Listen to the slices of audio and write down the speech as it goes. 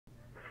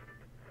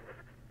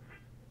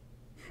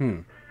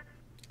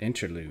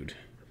Interlude.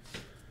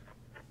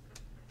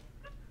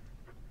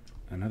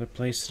 Another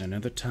place at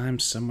another time,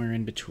 somewhere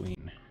in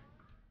between.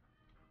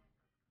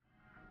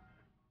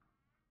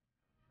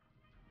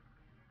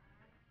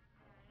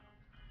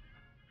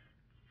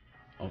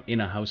 Oh,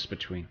 in a house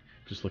between.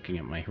 Just looking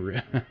at my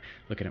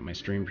looking at my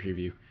stream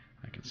preview,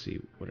 I can see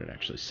what it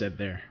actually said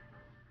there.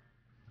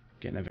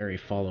 Getting a very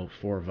Fallout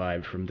 4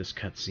 vibe from this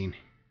cutscene.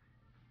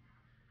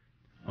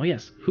 Oh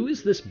yes, who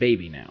is this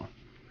baby now?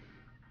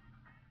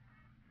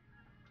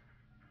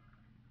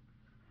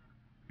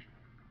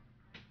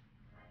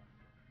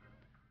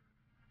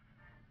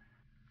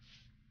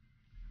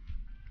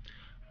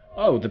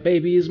 Oh, the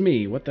baby is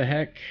me. What the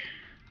heck?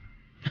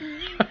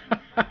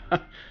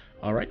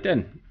 Alright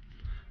then.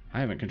 I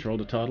haven't controlled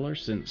a toddler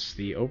since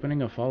the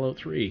opening of Fallout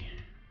 3.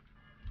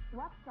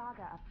 What's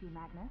Saga up to,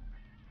 Magnus?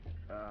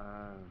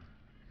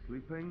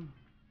 Sleeping,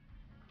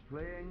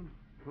 playing,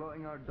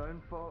 plotting our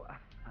downfall.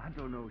 I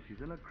don't know.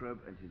 She's in a crib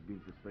and she's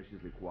been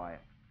suspiciously quiet.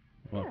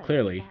 Well,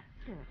 clearly.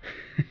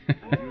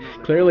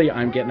 Clearly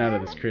I'm getting out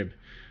of this crib.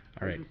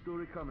 Alright.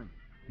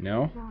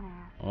 No?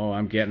 Oh,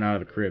 I'm getting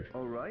out of the crib.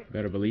 Alright.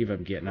 Better believe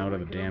I'm getting out of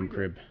the damn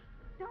crib.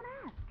 Don't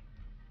ask.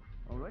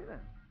 Alright then.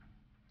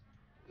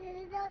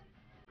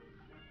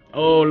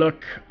 Oh,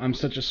 look. I'm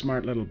such a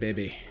smart little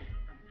baby.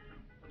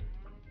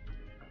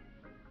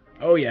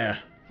 Oh, yeah.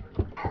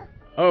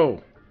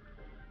 Oh.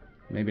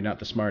 Maybe not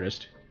the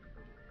smartest.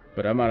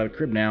 But I'm out of the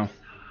crib now.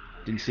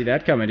 Didn't see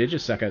that coming, did you,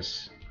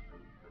 suckers?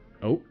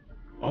 Oh.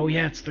 Oh,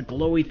 yeah, it's the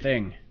glowy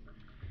thing.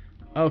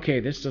 Okay,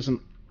 this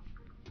doesn't...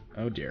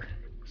 Oh, dear.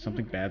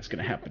 Something bad's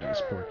gonna happen to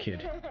this poor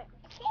kid.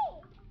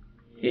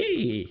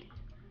 Hey!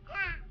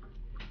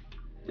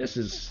 This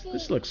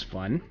looks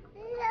fun.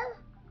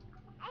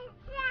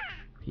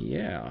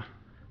 Yeah.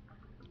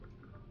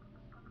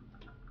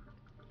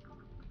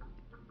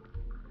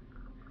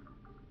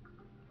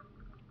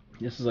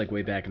 This is like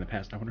way back in the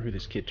past. I wonder who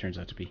this kid turns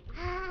out to be.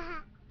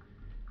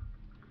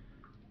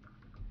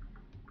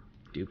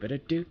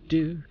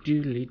 Do-ba-da-do-do,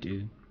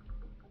 doodly-doo.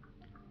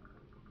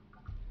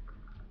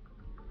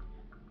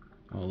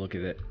 Oh, look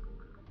at it.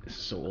 This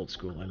is so old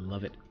school. I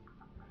love it.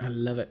 I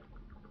love it.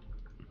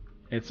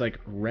 It's like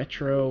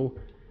retro,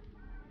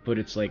 but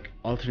it's like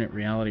alternate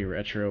reality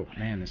retro.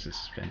 Man, this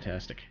is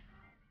fantastic.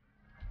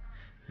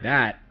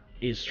 That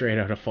is straight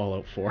out of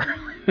Fallout 4.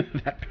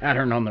 That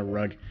pattern on the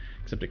rug.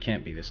 Except it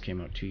can't be. This came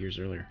out 2 years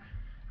earlier.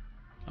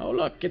 Oh,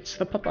 look. It's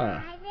the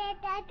papa.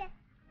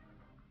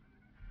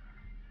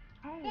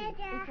 Hey, is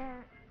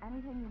there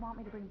anything you want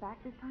me to bring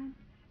back this time?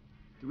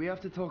 Do we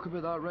have to talk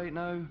about that right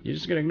now? You're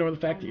just going to ignore the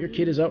fact that your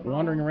kid is out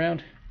wandering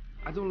around?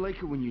 I don't like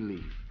it when you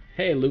leave.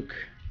 Hey, Luke.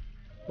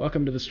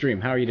 Welcome to the stream.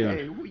 How are you doing?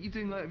 Hey, what are you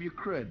doing out of your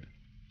crib?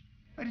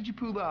 How did you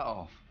pull that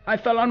off? I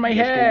fell on my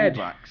Just head! go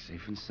back,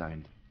 safe and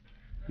sound.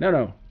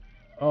 No.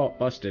 Oh,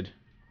 busted.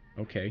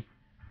 Okay.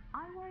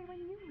 I worry when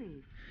you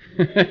leave.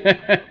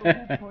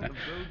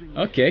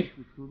 Okay.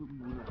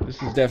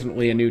 This is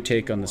definitely a new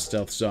take on the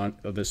stealth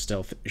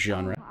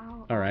genre.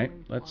 Alright,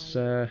 let's,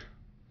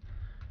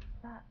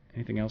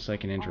 anything else I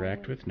can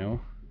interact with?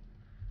 No?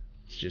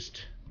 It's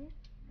just...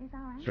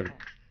 sort of...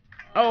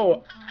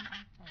 Oh!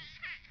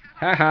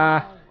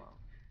 Haha!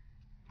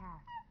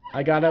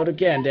 I got out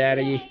again,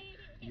 Daddy!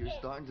 You're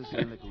starting to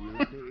sound like a real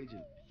estate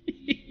agent.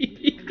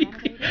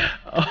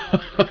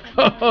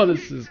 Oh,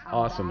 this is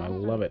awesome. I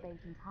love it.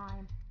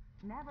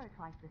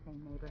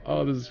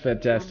 Oh, this is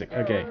fantastic.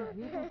 Okay.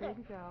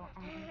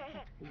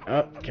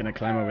 Oh, can I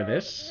climb over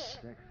this?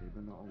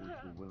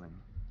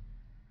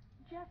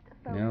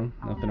 No,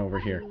 nothing over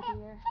here.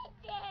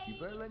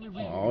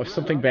 Oh, if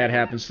something bad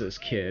happens to this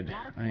kid,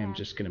 I am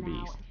just gonna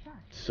be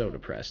so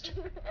depressed.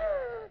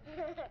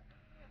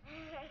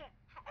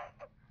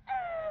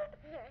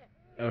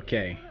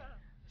 Okay.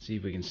 See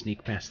if we can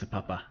sneak past the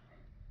papa.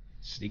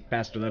 Sneak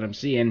past without him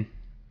seeing.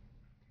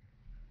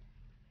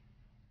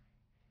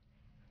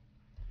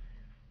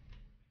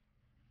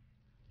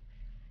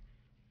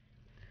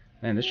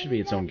 Man, this should be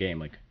its own game,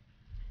 like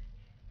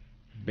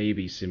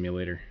baby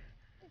simulator.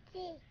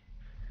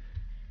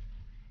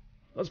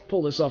 Let's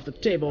pull this off the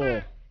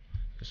table.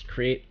 Just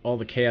create all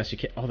the chaos you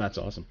can. Oh, that's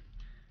awesome.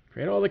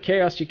 Create all the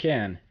chaos you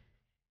can.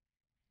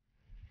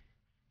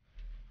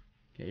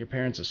 Get your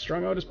parents as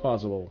strung out as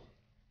possible.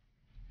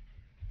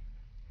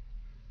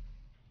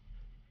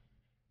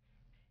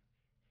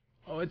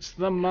 Oh, it's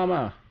the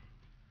mama.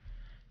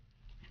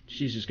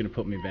 She's just gonna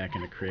put me back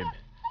in the crib.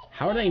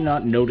 How are they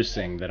not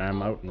noticing that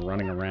I'm out and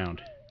running around?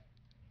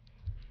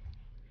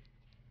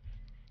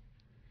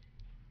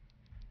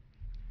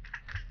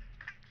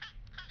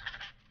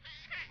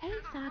 Hey,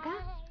 Saga.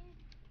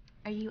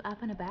 Are you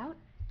up and about?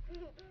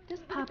 Does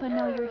Papa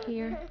know you're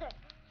here?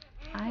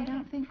 I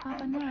don't think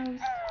Papa knows.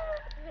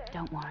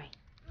 Don't worry.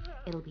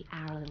 It'll be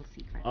our little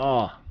secret.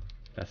 Oh,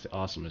 that's the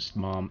awesomest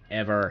mom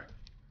ever.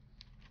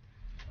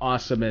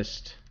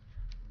 Awesomest.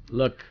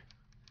 Look,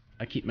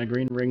 I keep my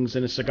green rings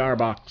in a cigar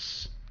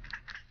box.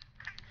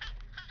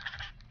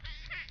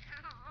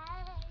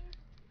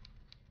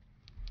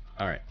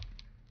 Alright.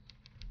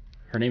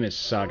 Her name is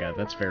Saga.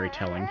 That's very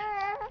telling.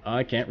 Oh,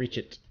 I can't reach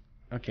it.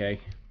 Okay.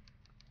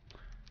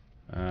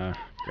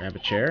 Grab a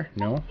chair?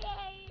 No.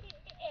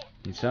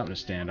 Need something to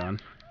stand on.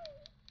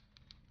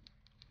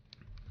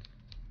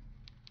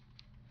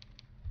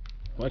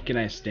 What can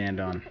I stand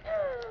on?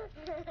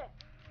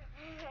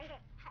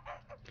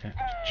 Okay.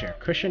 Chair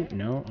cushion?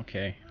 No?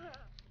 Okay.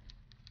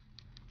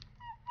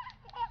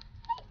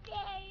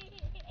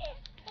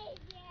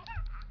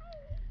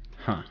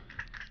 Huh.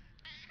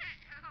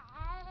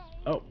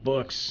 Oh,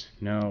 books.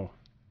 No.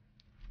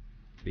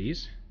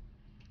 These?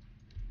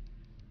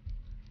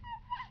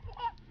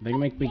 They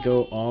make me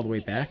go all the way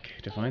back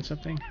to find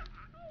something?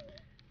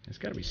 There's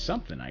gotta be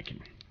something I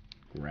can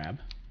grab.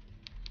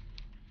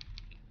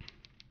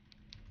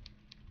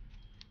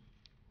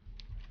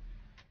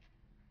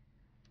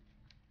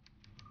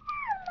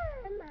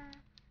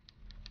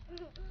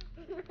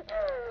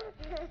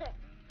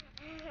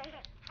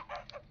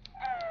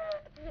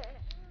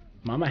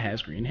 Mama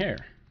has green hair.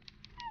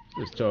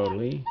 This is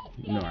totally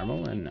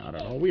normal and not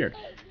at all weird.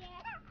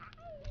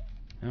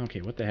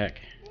 Okay, what the heck?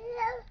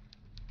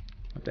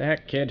 What the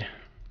heck, kid?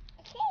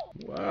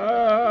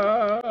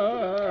 Whoa!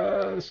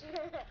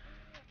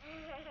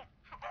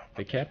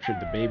 They captured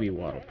the baby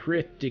waddle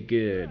pretty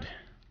good.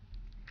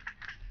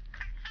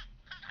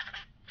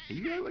 Are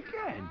you out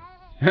again?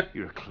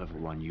 You're a clever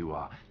one, you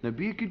are. Now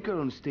be a good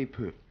girl and stay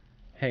put.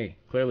 Hey,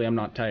 clearly I'm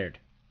not tired.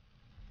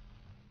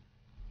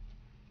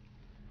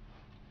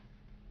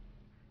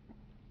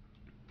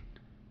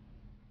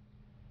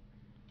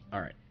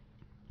 Alright.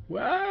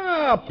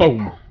 Wow!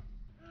 Boom!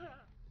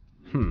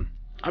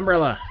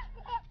 Umbrella!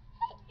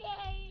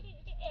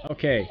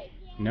 Okay.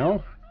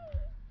 No?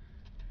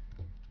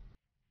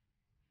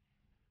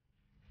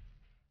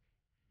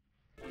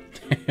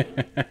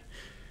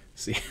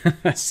 See,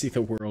 see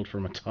the world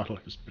from a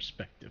toddler's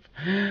perspective.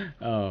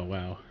 Oh,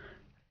 wow.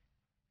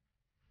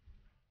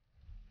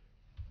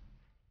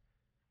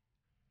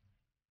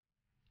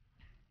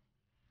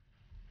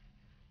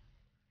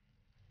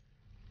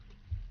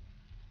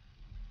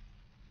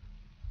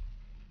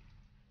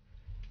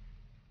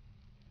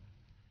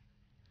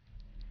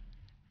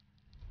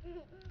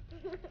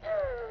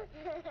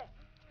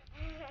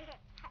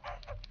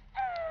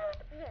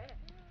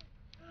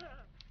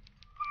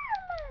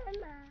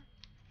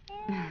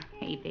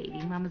 Hey,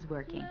 baby, Mama's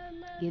working.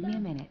 Give me a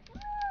minute.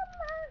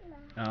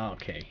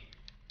 Okay.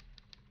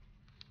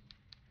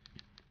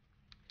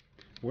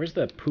 Where's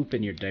the poop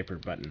in your diaper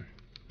button?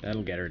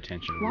 That'll get her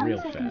attention real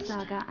One second, fast.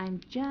 Saga. I'm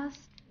just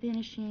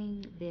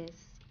finishing this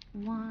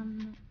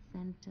one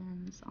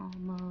sentence.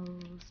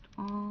 Almost.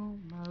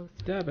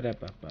 Da ba da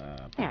ba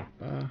ba There.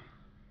 ba.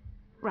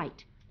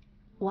 Right.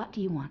 What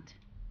do you want?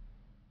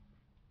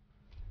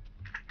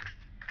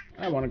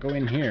 I want to go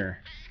in here.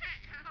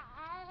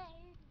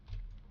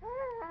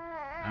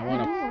 I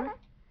want to. Door?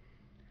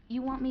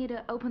 You want me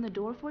to open the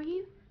door for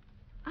you?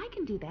 I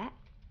can do that.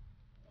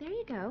 There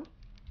you go.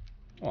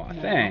 Oh,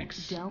 Now,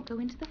 thanks. Don't go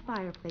into the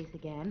fireplace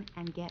again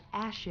and get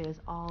ashes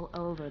all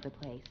over the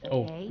place,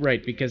 Oh, okay?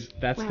 right, because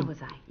Where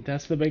was I?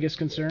 that's the biggest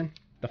concern.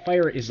 The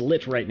fire is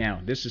lit right now.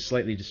 This is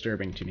slightly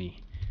disturbing to me.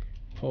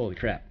 Holy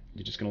crap.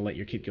 You're just gonna let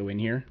your kid go in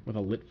here with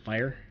a lit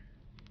fire?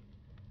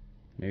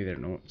 Maybe they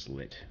don't know it's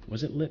lit.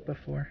 Was it lit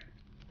before?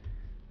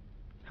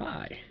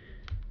 Hi.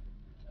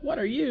 What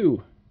are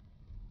you?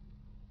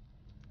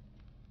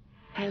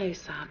 Hello,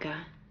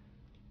 Saga.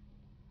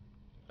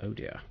 Oh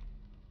dear.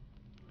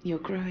 You're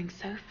growing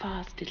so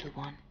fast, little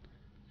one.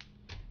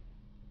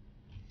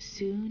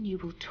 Soon you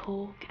will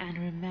talk and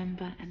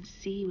remember and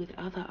see with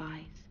other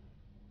eyes.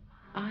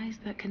 Eyes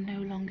that can no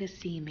longer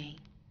see me.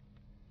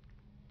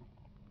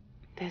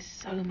 There's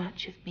so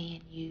much of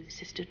me in you,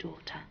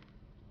 sister-daughter.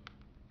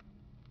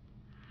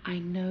 I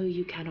know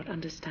you cannot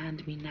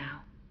understand me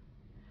now,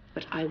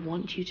 but I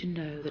want you to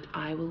know that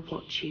I will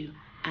watch you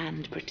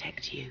and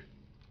protect you.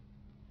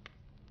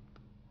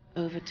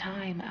 Over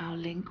time, our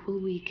link will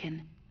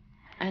weaken,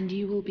 and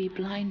you will be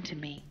blind to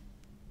me.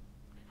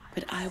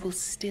 But I will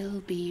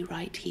still be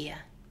right here.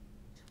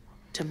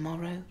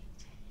 Tomorrow,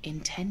 in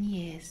 10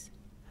 years,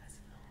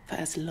 for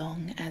as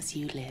long as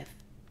you live.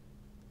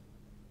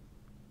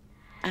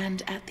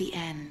 And at the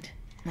end,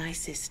 my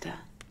sister,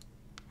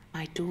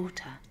 my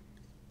daughter,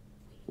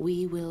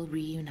 we will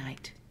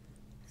reunite.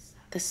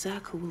 The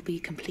circle will be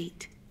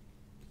complete.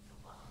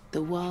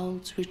 The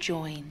worlds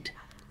rejoined,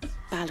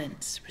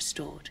 balance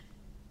restored.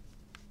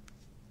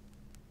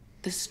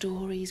 The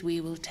stories we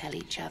will tell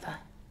each other.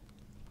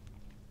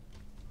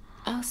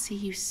 I'll see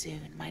you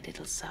soon, my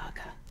little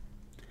Saga.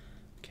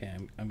 Okay,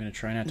 I'm gonna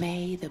try not to...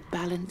 May the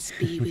balance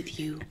be with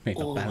you May the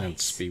always.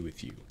 balance be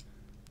with you.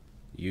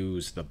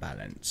 Use the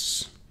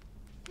balance.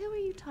 Who are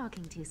you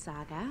talking to,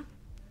 Saga?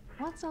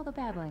 What's all the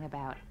babbling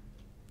about?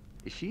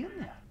 Is she in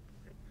there?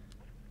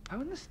 How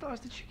in the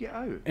stars did she get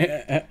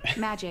out?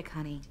 Magic,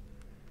 honey.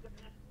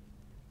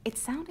 It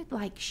sounded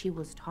like she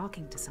was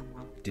talking to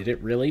someone. Did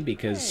it really?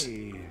 Because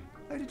Hey,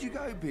 how did you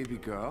get out, baby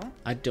girl?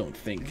 I don't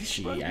think You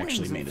she spread actually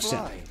wings and made a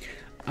sound. fly.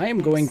 I am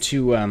going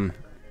to,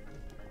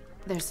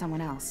 There's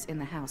someone else in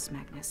the house,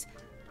 Magnus.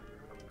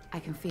 I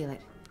can feel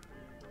it.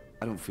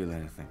 I don't feel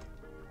anything.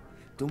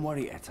 Don't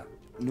worry, Etta.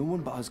 No one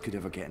but us could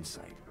ever get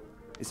inside.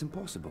 It's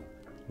impossible.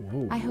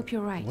 Whoa. I hope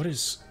you're right. What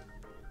is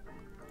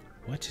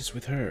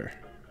with her?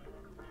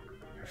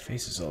 Her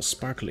face is all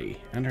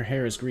sparkly, and her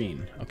hair is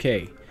green.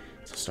 Okay,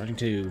 it's starting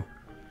to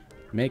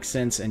make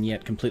sense and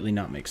yet completely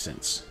not make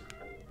sense.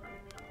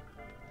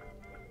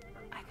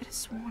 I could have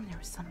sworn there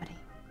was somebody.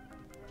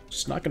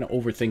 Just not going to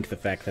overthink the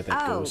fact that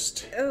that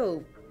ghost...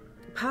 Oh,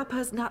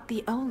 Papa's not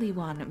the only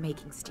one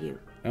making stew.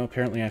 Oh,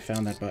 apparently I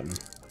found that button.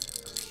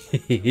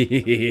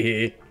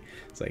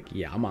 It's like,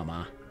 yeah,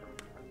 mama.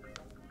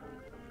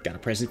 Got a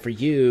present for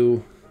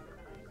you.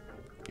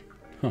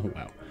 Oh,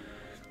 wow.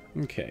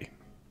 Okay.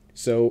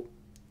 So,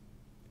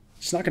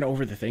 just not going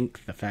to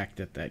overthink the fact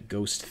that that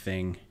ghost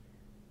thing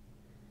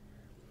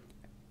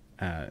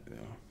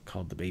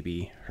called the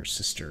baby her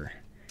sister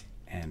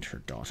and her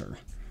daughter.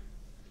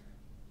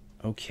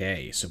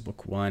 Okay, so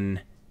book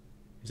 1,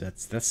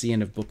 that's the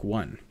end of book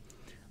 1.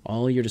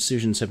 All your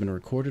decisions have been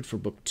recorded for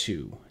book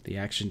 2. The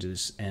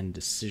actions and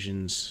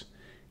decisions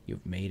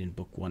you've made in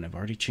book 1 have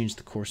already changed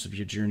the course of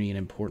your journey in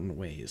important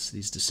ways.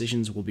 These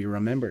decisions will be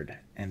remembered,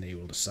 and they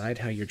will decide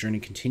how your journey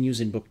continues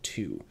in book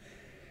 2.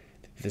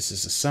 This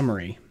is a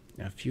summary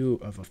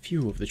of a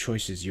few of the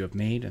choices you have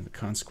made and the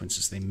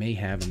consequences they may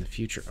have in the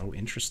future. Oh,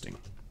 interesting.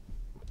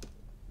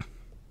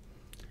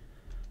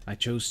 I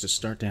chose to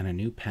start down a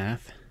new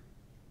path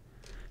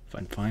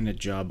and find a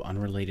job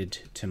unrelated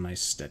to my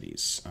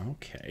studies.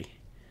 Okay.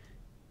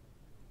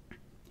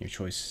 Your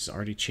choice has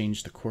already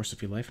changed the course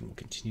of your life and will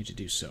continue to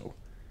do so.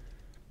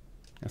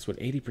 That's what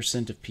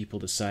 80% of people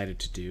decided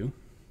to do.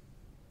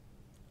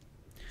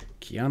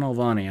 Kian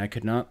Alvani, I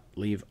could not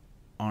leave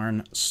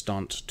Arn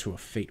Stant to a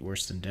fate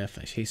worse than death.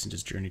 I hastened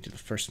his journey to the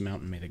first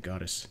mountain. May the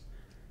goddess...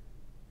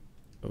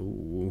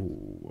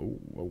 Oh,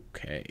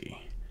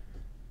 okay.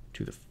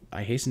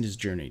 I hastened his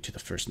journey to the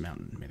first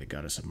mountain. May the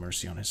goddess have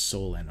mercy on his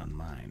soul and on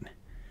mine.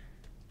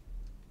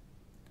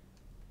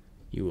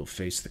 You will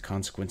face the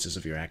consequences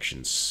of your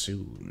actions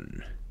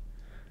soon.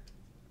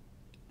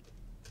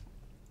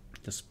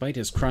 Despite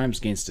his crimes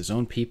against his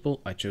own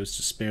people, I chose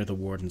to spare the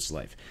warden's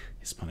life.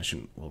 His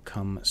punishment will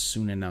come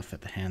soon enough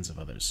at the hands of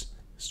others.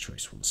 This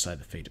choice will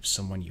decide the fate of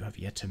someone you have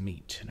yet to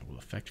meet, and it will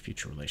affect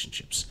future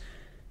relationships.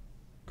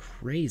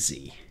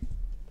 Crazy.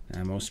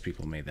 Most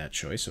people made that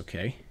choice,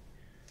 okay.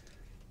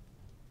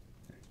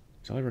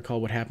 Until I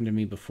recall what happened to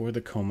me before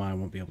the coma, I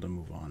won't be able to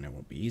move on. It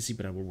won't be easy,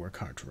 but I will work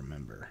hard to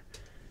remember.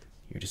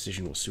 Your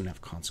decision will soon have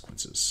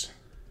consequences.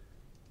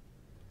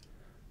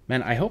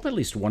 Man, I hope at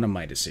least one of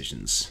my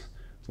decisions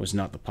was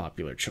not the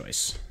popular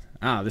choice.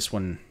 This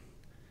one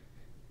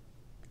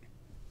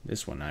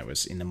I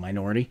was in the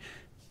minority.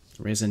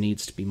 Reza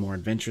needs to be more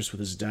adventurous with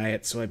his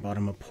diet, so I bought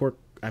him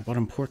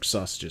pork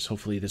sausages.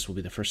 Hopefully this will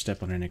be the first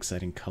step on an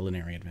exciting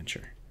culinary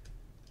adventure.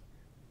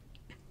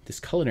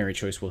 This culinary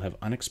choice will have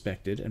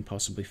unexpected and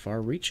possibly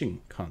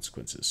far-reaching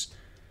consequences.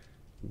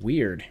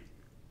 Weird.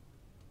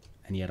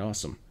 And yet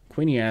awesome.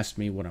 Queenie asked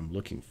me what I'm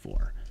looking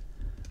for.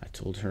 I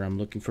told her I'm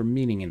looking for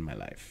meaning in my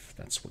life.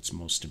 That's what's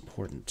most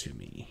important to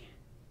me.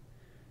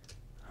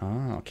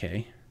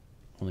 Okay.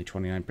 Only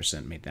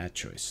 29% made that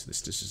choice.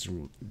 This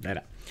decision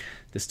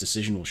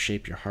will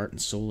shape your heart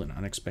and soul in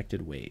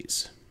unexpected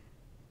ways.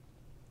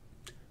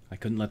 I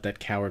couldn't let that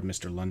coward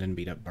Mr. London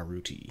beat up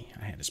Baruti.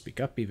 I had to speak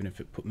up even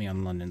if it put me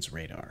on London's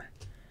radar.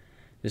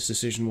 This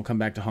decision will come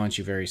back to haunt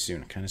you very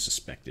soon. Kind of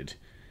suspected.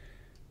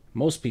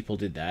 Most people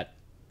did that.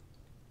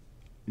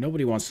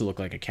 Nobody wants to look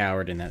like a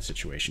coward in that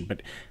situation,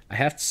 but I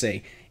have to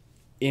say,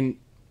 in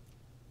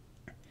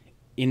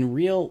a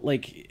real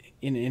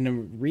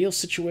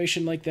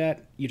situation like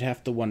that, you'd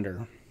have to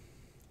wonder,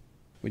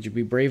 would you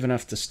be brave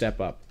enough to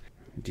step up?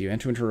 Do you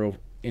enter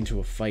into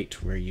a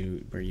fight where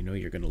you know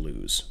you're going to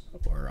lose,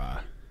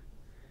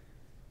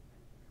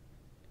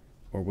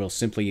 or will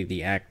simply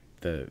the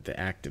act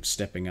of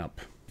stepping up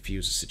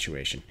defuse a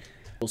situation?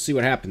 We'll see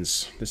what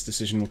happens. This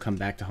decision will come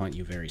back to haunt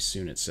you very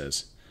soon, it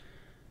says.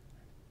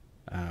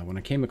 When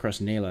I came across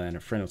Nayla and a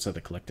friend outside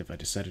the collective, I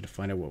decided to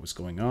find out what was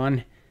going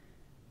on.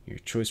 Your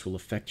choice will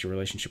affect your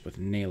relationship with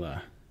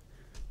Nayla.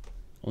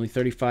 Only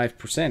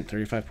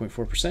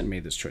 35.4%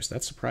 made this choice.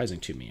 That's surprising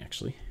to me,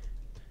 actually.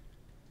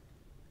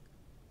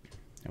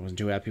 I wasn't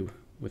too happy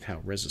with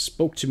how Reza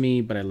spoke to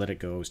me, but I let it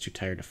go. I was too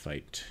tired to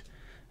fight.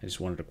 I just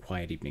wanted a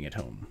quiet evening at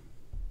home.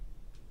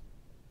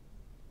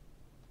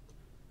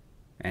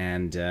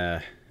 And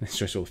this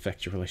choice will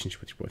affect your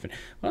relationship with your boyfriend.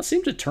 Well, it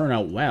seemed to turn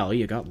out well.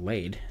 You got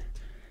laid.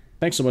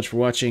 Thanks so much for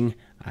watching.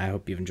 I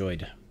hope you've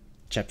enjoyed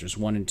chapters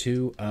 1 and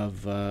 2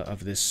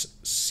 of this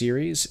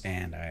series,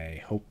 and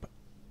I hope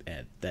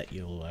that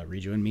you'll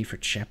rejoin me for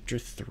chapter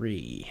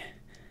 3.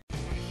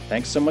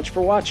 Thanks so much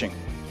for watching.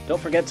 Don't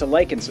forget to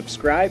like and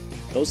subscribe.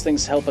 Those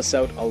things help us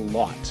out a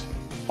lot.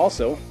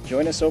 Also,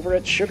 join us over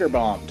at Sugar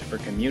Bombed for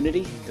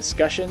community,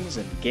 discussions,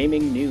 and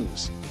gaming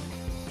news.